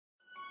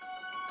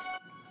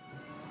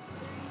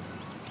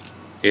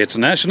It's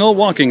National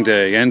Walking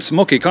Day, and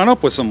Smokey caught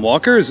up with some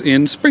walkers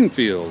in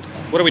Springfield.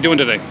 What are we doing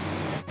today?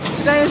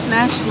 Today is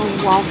National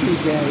Walking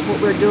Day. What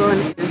we're doing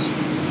is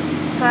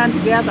trying to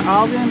gather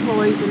all the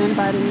employees and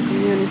anybody in the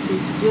community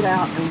to get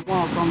out and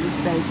walk on this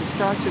day to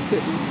start your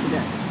fitness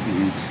today.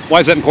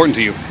 Why is that important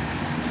to you?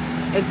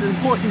 It's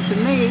important to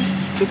me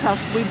because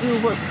we do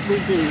what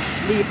we do.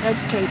 We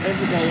educate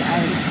every day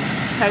our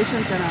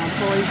patients and our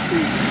employees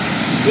to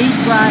eat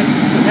right,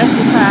 to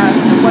exercise,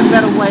 and what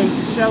better way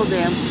to show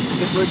them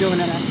if we're doing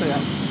it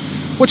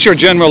ourselves. What's your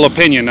general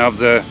opinion of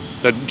the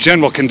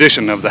general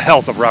condition of the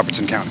health of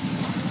Robertson County?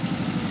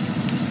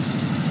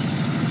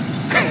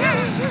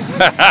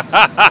 Bad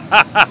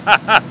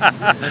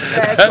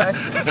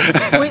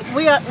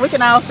question. We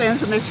can all stand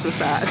some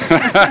exercise.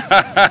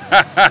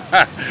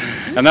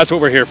 And that's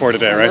what we're here for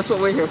today, right? That's what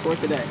we're here for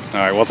today. All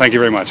right, well, thank you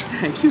very much.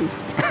 Thank you. You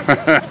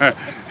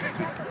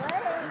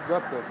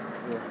got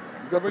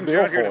the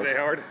deal for us.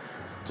 Howard.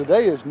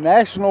 Today is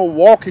National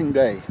Walking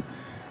Day,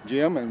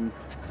 Jim, and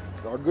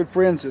our good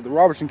friends at the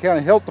Robertson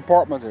County Health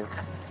Department are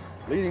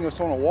leading us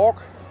on a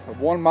walk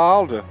of 1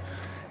 mile to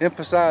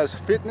emphasize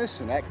fitness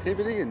and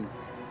activity and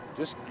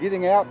just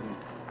getting out and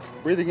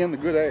breathing in the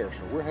good air.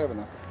 So we're having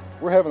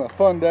a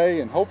fun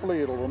day, and hopefully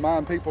it'll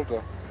remind people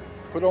to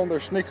put on their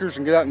sneakers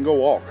and get out and go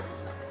walk.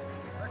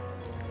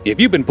 If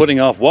you've been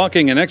putting off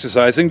walking and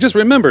exercising, just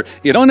remember,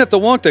 you don't have to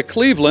walk to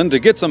Cleveland to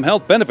get some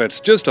health benefits.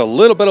 Just a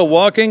little bit of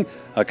walking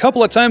a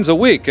couple of times a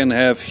week can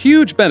have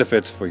huge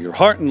benefits for your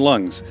heart and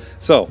lungs.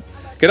 So,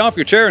 get off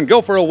your chair and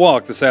go for a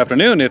walk this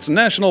afternoon. It's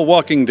National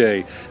Walking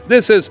Day.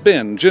 This has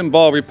been Jim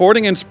Ball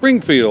reporting in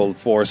Springfield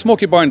for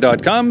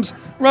SmokeyBarn.com's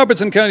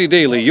Robertson County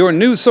Daily, your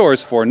news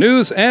source for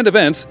news and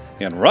events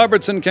in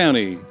Robertson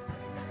County.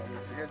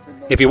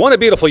 If you want a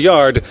beautiful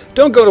yard,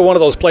 don't go to one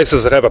of those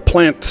places that have a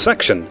plant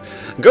section.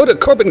 Go to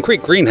Corbin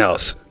Creek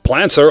Greenhouse.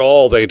 Plants are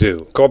all they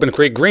do. Corbin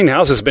Creek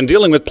Greenhouse has been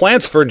dealing with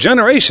plants for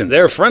generations.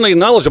 Their friendly,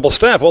 knowledgeable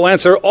staff will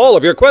answer all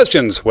of your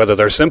questions, whether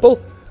they're simple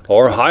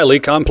or highly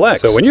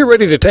complex. So when you're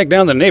ready to take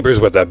down the neighbors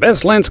with the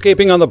best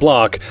landscaping on the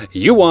block,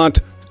 you want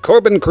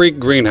Corbin Creek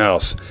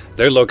Greenhouse.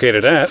 They're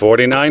located at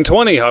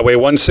 4920 Highway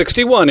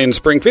 161 in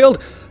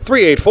Springfield,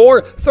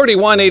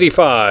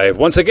 384-3185.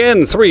 Once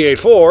again,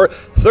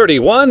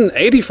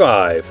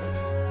 384-3185.